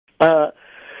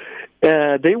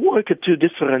They work at two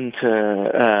different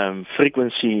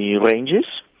frequency ranges.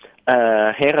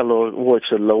 HERA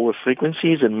works at lower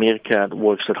frequencies, and Meerkat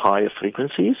works at higher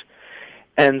frequencies.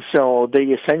 And so they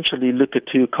essentially look at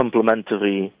two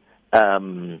complementary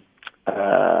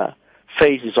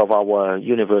phases of our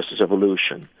universe's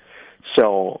evolution.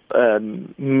 So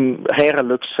HERA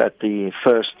looks at the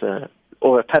first,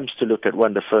 or attempts to look at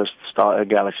when the first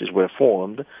galaxies were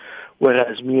formed,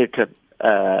 whereas Meerkat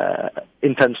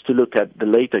intends to look at the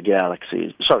later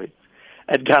galaxies,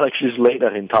 at galaxies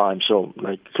later in time, so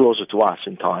like closer to us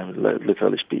in time,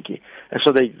 literally speaking. And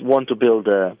so they want to build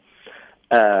a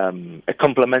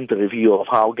complementary view of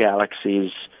how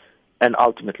galaxies and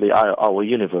ultimately our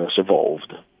universe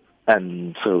evolved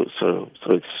and through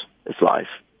its life.